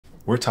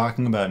We're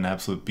talking about an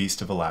absolute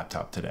beast of a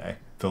laptop today,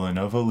 the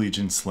Lenovo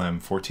Legion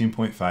Slim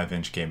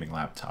 14.5-inch gaming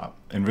laptop.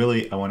 And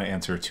really, I want to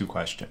answer two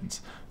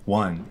questions.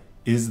 One,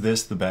 is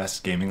this the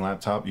best gaming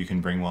laptop you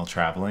can bring while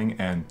traveling?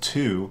 And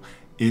two,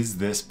 is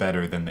this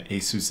better than the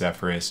Asus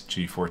Zephyrus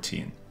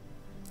G14?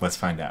 Let's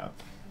find out.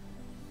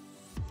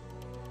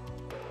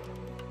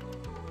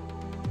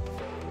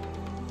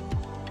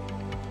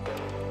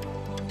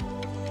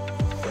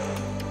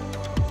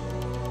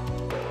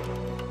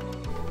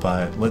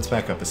 But let's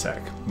back up a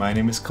sec. My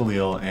name is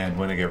Khalil, and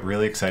when I get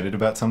really excited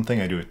about something,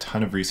 I do a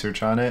ton of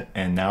research on it,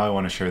 and now I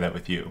want to share that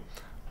with you.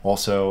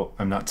 Also,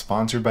 I'm not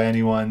sponsored by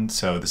anyone,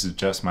 so this is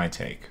just my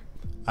take.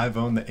 I've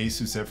owned the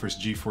Asus Zephyrus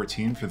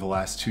G14 for the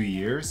last 2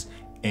 years,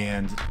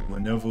 and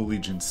Lenovo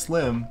Legion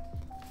Slim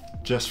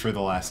just for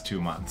the last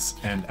 2 months.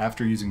 And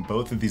after using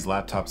both of these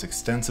laptops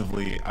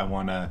extensively, I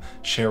want to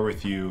share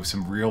with you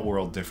some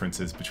real-world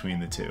differences between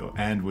the two,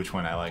 and which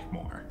one I like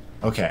more.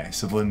 Okay,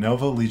 so the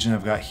Lenovo Legion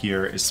I've got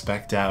here is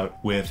spec'd out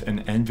with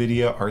an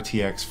NVIDIA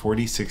RTX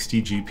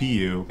 4060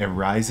 GPU, a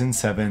Ryzen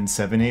 7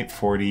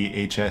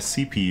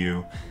 7840HS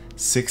CPU,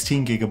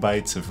 16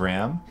 gigabytes of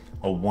RAM,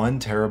 a 1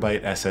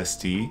 terabyte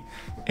SSD,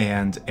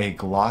 and a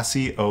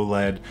glossy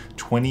OLED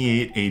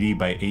 2880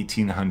 by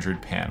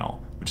 1800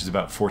 panel, which is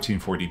about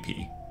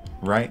 1440p.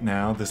 Right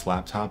now, this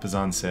laptop is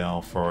on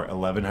sale for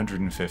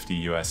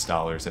 $1,150 US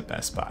at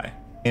Best Buy.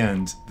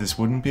 And this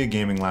wouldn't be a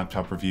gaming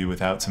laptop review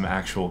without some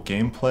actual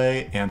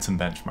gameplay and some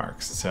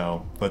benchmarks,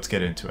 so let's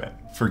get into it.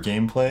 For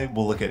gameplay,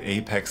 we'll look at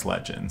Apex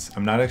Legends.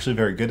 I'm not actually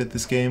very good at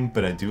this game,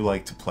 but I do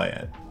like to play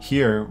it.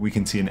 Here, we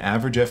can see an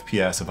average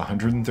FPS of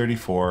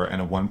 134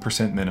 and a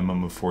 1%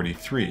 minimum of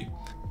 43.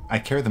 I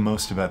care the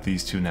most about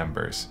these two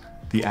numbers.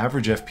 The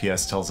average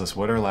FPS tells us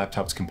what our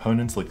laptop's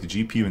components like the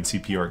GPU and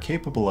CPU are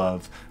capable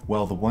of,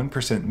 while the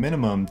 1%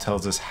 minimum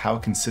tells us how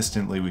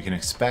consistently we can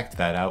expect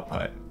that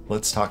output.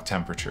 Let's talk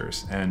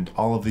temperatures, and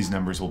all of these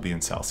numbers will be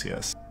in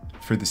Celsius.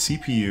 For the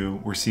CPU,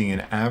 we're seeing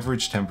an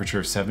average temperature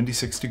of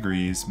 76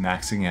 degrees,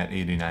 maxing at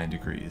 89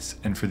 degrees.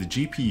 And for the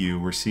GPU,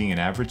 we're seeing an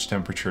average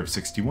temperature of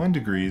 61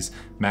 degrees,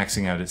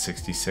 maxing out at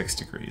 66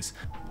 degrees.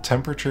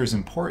 Temperature is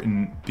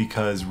important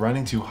because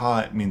running too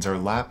hot means our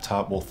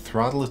laptop will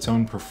throttle its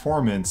own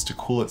performance to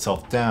cool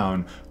itself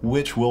down,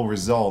 which will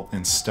result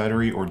in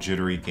stuttery or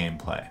jittery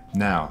gameplay.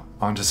 Now,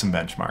 onto some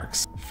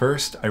benchmarks.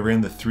 First, I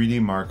ran the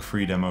 3D Mark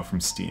free demo from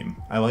Steam.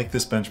 I like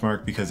this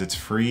benchmark because it's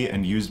free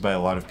and used by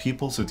a lot of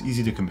people, so it's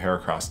easy to compare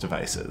across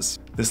devices.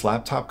 This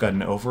laptop got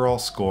an overall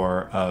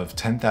score of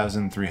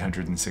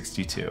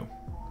 10,362.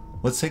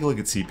 Let's take a look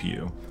at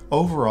CPU.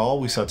 Overall,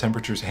 we saw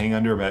temperatures hang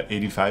under about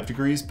 85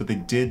 degrees, but they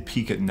did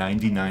peak at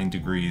 99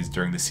 degrees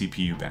during the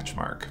CPU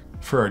benchmark.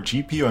 For our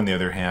GPU, on the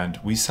other hand,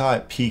 we saw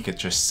it peak at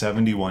just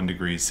 71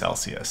 degrees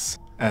Celsius.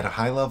 At a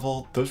high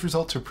level, those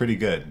results are pretty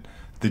good.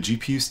 The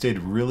GPU stayed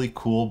really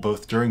cool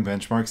both during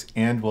benchmarks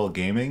and while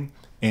gaming,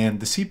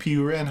 and the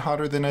CPU ran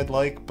hotter than I'd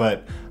like,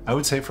 but I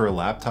would say for a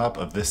laptop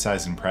of this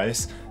size and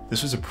price,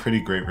 this was a pretty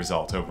great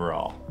result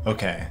overall.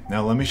 Okay,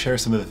 now let me share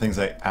some of the things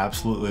I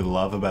absolutely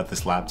love about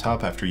this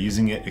laptop after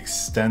using it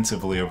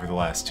extensively over the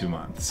last 2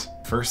 months.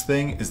 First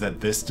thing is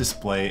that this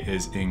display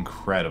is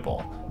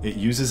incredible. It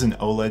uses an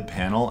OLED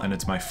panel, and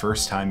it's my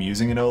first time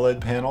using an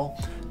OLED panel.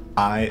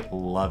 I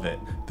love it.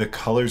 The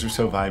colors are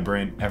so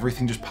vibrant,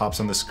 everything just pops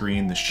on the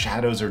screen, the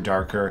shadows are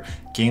darker,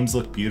 games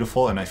look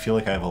beautiful, and I feel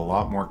like I have a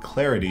lot more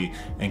clarity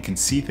and can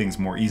see things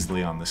more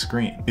easily on the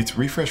screen. Its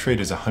refresh rate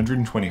is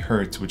 120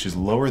 Hz, which is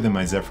lower than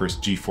my Zephyrus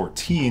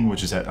G14,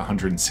 which is at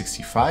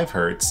 165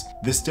 Hz.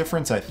 This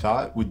difference I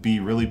thought would be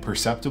really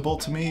perceptible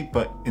to me,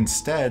 but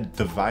instead,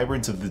 the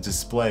vibrance of the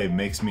display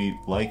makes me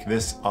like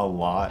this a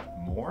lot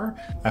more.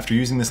 After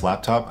using this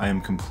laptop, I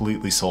am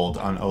completely sold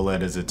on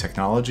OLED as a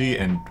technology,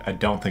 and I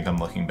don't think I'm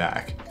looking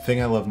back.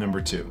 Thing I love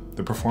number 2,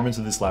 the performance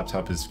of this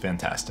laptop is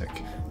fantastic.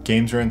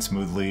 Games ran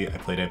smoothly, I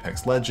played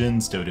Apex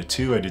Legends, Dota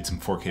 2, I did some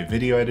 4K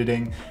video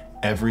editing,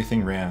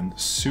 everything ran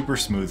super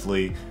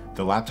smoothly.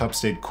 The laptop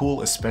stayed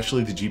cool,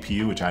 especially the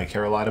GPU, which I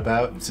care a lot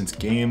about, since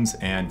games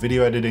and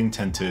video editing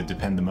tend to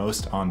depend the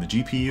most on the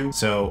GPU.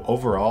 So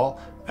overall,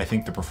 I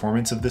think the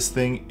performance of this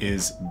thing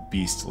is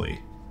beastly.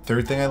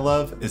 Third thing I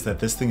love is that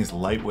this thing is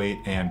lightweight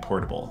and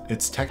portable.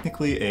 It's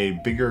technically a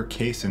bigger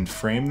case and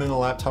frame than a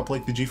laptop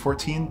like the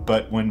G14,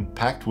 but when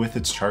packed with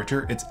its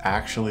charger, it's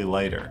actually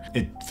lighter.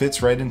 It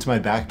fits right into my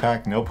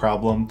backpack, no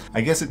problem.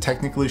 I guess it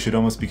technically should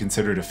almost be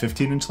considered a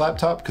 15-inch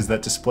laptop because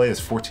that display is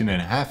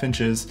 14.5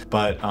 inches,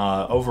 but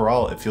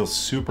overall it feels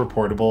super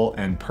portable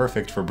and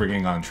perfect for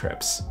bringing on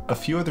trips. A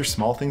few other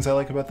small things I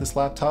like about this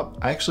laptop,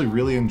 I actually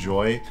really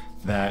enjoy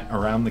that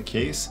around the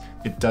case,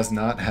 it does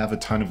not have a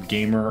ton of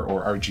gamer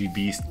or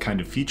RGB kind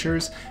of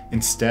features.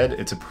 Instead,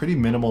 it's a pretty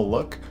minimal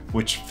look,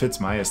 which fits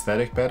my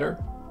aesthetic better.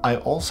 I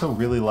also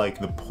really like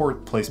the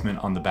port placement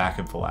on the back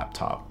of the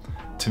laptop.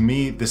 To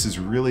me, this is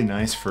really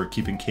nice for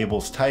keeping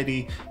cables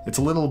tidy. It's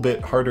a little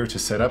bit harder to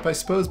set up, I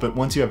suppose, but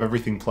once you have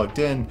everything plugged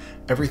in,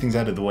 everything's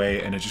out of the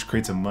way, and it just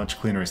creates a much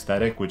cleaner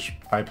aesthetic, which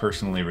I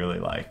personally really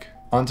like.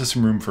 onto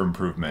some room for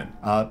improvement.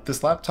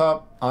 This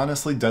laptop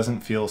honestly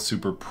doesn't feel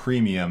super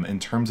premium in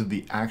terms of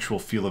the actual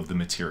feel of the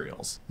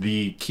materials.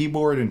 The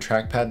keyboard and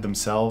trackpad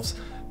themselves,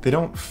 they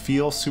don't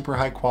feel super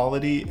high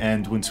quality,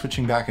 and when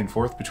switching back and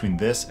forth between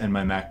this and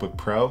my MacBook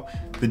Pro,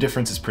 the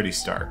difference is pretty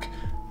stark.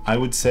 I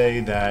would say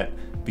that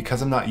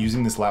because I'm not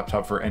using this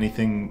laptop for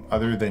anything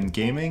other than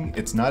gaming,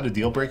 it's not a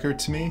deal breaker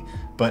to me,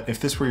 but if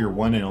this were your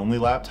one and only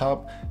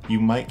laptop, you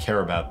might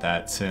care about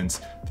that,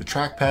 since the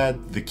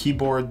trackpad, the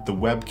keyboard, the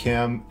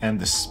webcam, and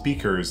the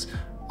speakers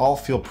all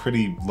feel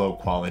pretty low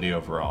quality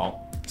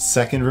overall.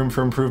 Second room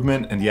for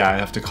improvement, and yeah, I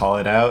have to call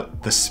it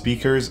out, the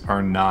speakers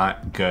are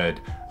not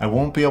good. I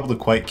won't be able to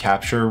quite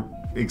capture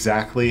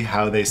exactly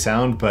how they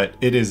sound, but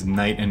it is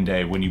night and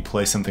day when you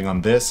play something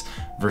on this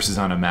versus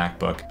on a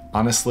MacBook.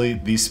 Honestly,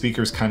 these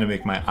speakers kind of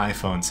make my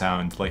iPhone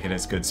sound like it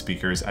has good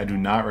speakers. I do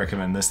not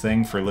recommend this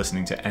thing for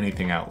listening to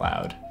anything out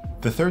loud.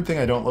 The third thing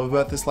I don't love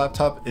about this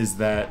laptop is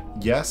that,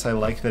 yes, I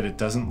like that it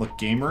doesn't look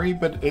gamery,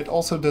 but it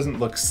also doesn't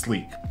look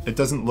sleek. It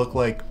doesn't look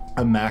like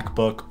a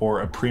MacBook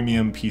or a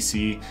premium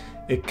PC.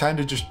 It kind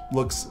of just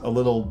looks a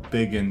little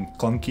big and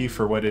clunky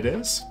for what it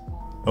is.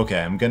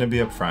 Okay, I'm gonna be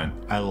upfront.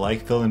 I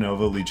like the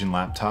Lenovo Legion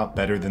laptop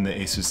better than the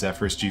Asus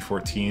Zephyrus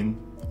G14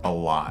 a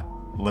lot.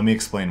 Let me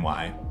explain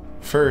why.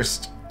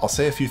 First, I'll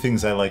say a few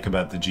things I like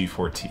about the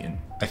G14.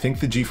 I think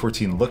the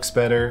G14 looks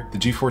better. The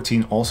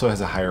G14 also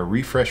has a higher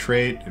refresh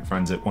rate. It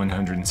runs at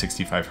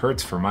 165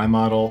 Hz for my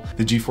model.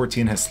 The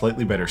G14 has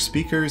slightly better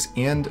speakers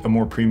and a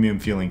more premium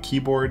feeling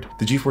keyboard.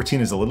 The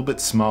G14 is a little bit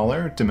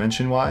smaller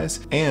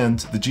dimension-wise, and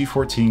the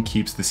G14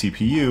 keeps the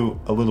CPU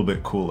a little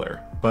bit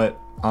cooler. But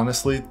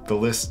honestly, the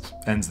list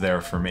ends there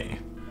for me.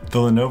 The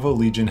Lenovo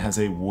Legion has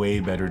a way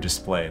better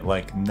display,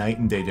 like night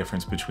and day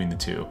difference between the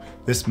two.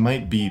 This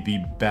might be the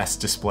best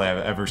display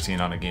I've ever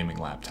seen on a gaming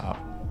laptop.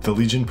 The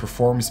Legion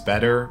performs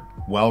better,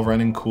 while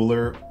running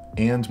cooler,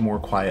 and more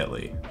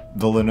quietly.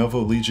 The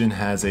Lenovo Legion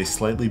has a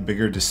slightly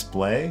bigger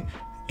display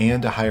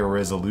and a higher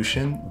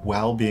resolution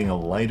while being a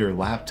lighter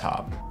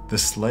laptop. The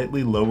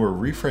slightly lower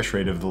refresh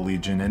rate of the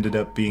Legion ended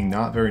up being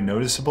not very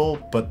noticeable,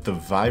 but the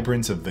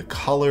vibrance of the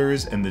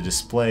colors and the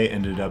display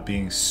ended up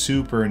being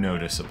super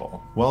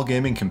noticeable. While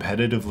gaming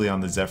competitively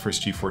on the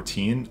Zephyrus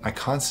G14, I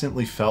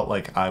constantly felt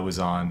like I was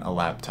on a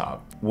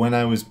laptop. When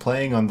I was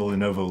playing on the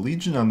Lenovo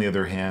Legion, on the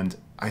other hand,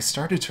 I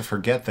started to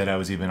forget that I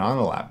was even on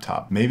a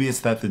laptop. Maybe it's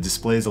that the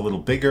display is a little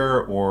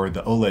bigger or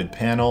the OLED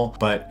panel,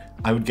 but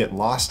I would get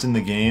lost in the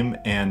game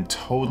and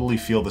totally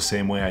feel the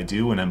same way I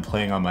do when I'm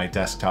playing on my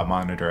desktop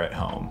monitor at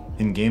home.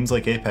 In games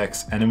like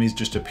Apex, enemies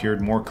just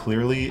appeared more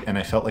clearly and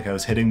I felt like I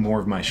was hitting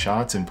more of my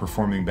shots and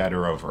performing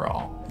better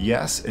overall.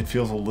 Yes, it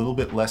feels a little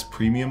bit less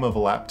premium of a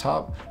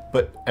laptop,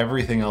 but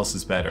everything else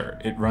is better.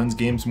 It runs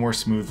games more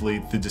smoothly,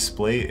 the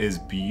display is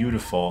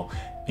beautiful,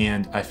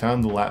 and I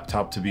found the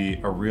laptop to be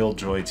a real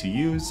joy to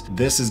use.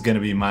 This is going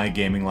to be my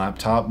gaming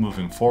laptop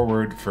moving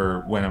forward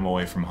for when I'm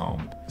away from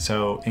home.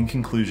 So in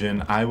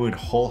conclusion, I would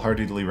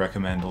wholeheartedly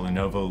recommend the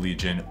Lenovo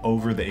Legion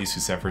over the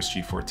Asus Zephyrus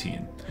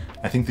G14.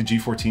 I think the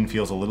G14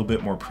 feels a little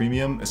bit more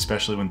premium,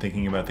 especially when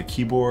thinking about the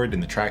keyboard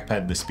and the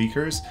trackpad and the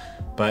speakers,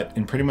 but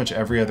in pretty much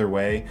every other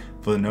way,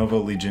 the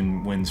Lenovo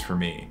Legion wins for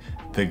me.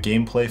 The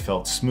gameplay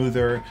felt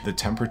smoother, the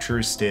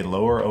temperatures stayed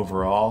lower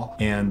overall,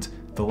 and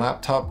the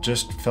laptop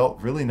just felt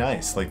really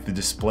nice. Like, the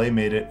display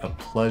made it a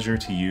pleasure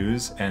to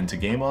use and to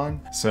game on.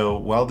 So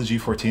while the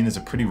G14 is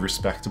a pretty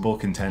respectable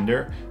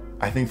contender,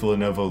 I think the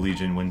Lenovo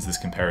Legion wins this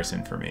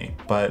comparison for me.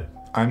 But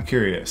I'm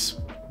curious,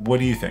 what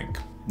do you think?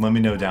 Let me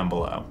know down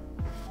below.